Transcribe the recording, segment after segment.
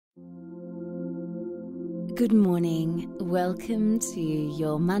Good morning. Welcome to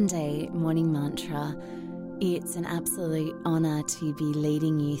your Monday morning mantra. It's an absolute honor to be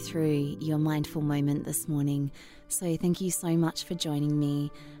leading you through your mindful moment this morning. So thank you so much for joining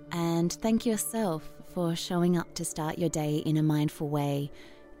me, and thank yourself for showing up to start your day in a mindful way.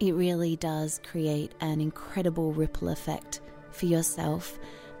 It really does create an incredible ripple effect for yourself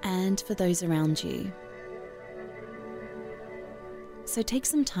and for those around you. So take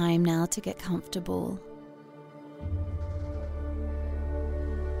some time now to get comfortable.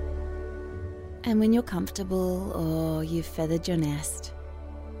 And when you're comfortable or you've feathered your nest,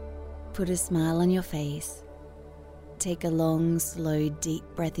 put a smile on your face. Take a long, slow, deep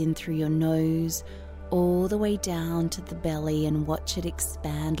breath in through your nose, all the way down to the belly, and watch it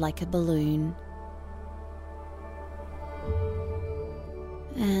expand like a balloon.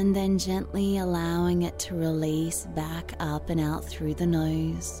 And then gently allowing it to release back up and out through the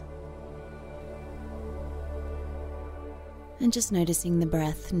nose. And just noticing the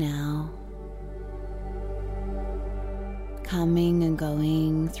breath now. Coming and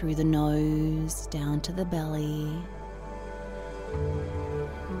going through the nose, down to the belly,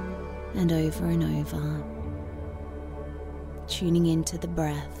 and over, tuning into the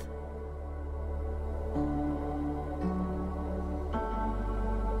breath.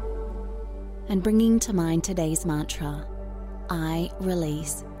 And bringing to mind today's mantra, I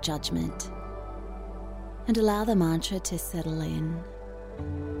release judgment. And allow the mantra to settle in.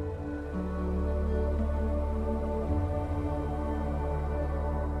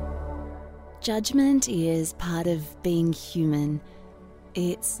 Judgment is part of being human.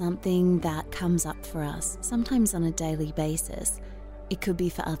 It's something that comes up for us, sometimes on a daily basis. It could be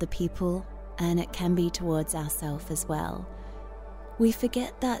for other people, and it can be towards ourselves as well. We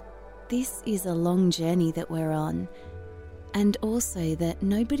forget that this is a long journey that we're on, and also that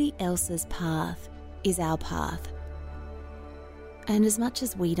nobody else's path is our path. And as much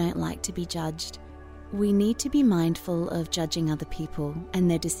as we don't like to be judged, we need to be mindful of judging other people and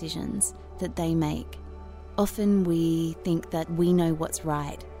their decisions that they make. Often we think that we know what's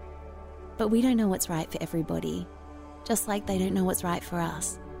right, but we don't know what's right for everybody, just like they don't know what's right for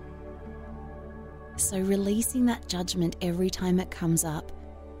us. So releasing that judgment every time it comes up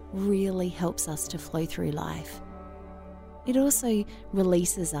really helps us to flow through life. It also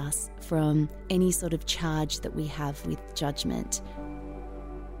releases us from any sort of charge that we have with judgment.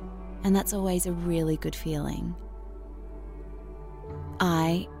 And that's always a really good feeling.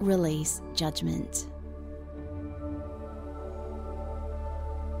 I release judgment.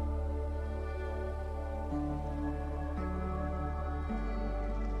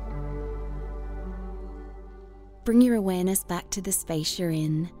 Bring your awareness back to the space you're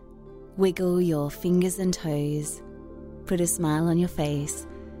in. Wiggle your fingers and toes. Put a smile on your face.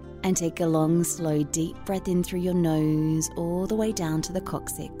 And take a long, slow, deep breath in through your nose, all the way down to the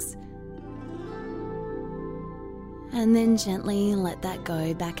coccyx. And then gently let that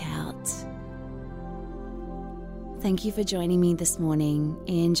go back out. Thank you for joining me this morning.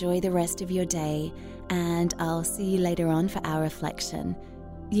 Enjoy the rest of your day, and I'll see you later on for our reflection.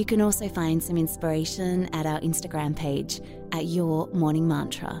 You can also find some inspiration at our Instagram page at Your Morning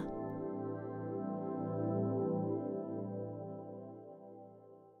Mantra.